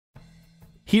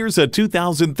Here's a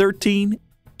 2013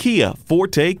 Kia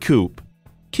Forte Koup.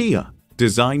 Kia,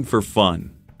 designed for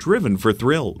fun, driven for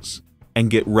thrills. And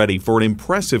get ready for an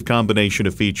impressive combination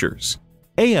of features: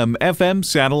 AM/FM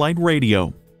satellite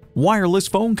radio, wireless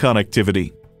phone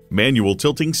connectivity, manual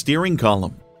tilting steering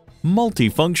column,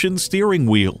 multifunction steering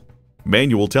wheel,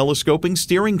 manual telescoping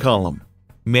steering column,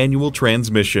 manual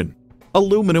transmission,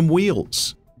 aluminum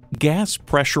wheels, gas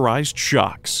pressurized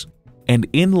shocks, and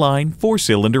inline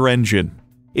 4-cylinder engine.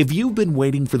 If you've been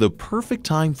waiting for the perfect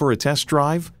time for a test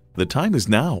drive, the time is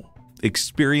now.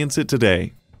 Experience it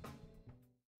today.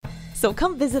 So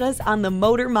come visit us on the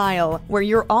Motor Mile, where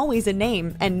you're always a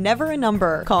name and never a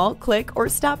number. Call, click, or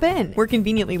stop in. We're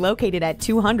conveniently located at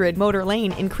 200 Motor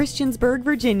Lane in Christiansburg,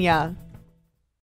 Virginia.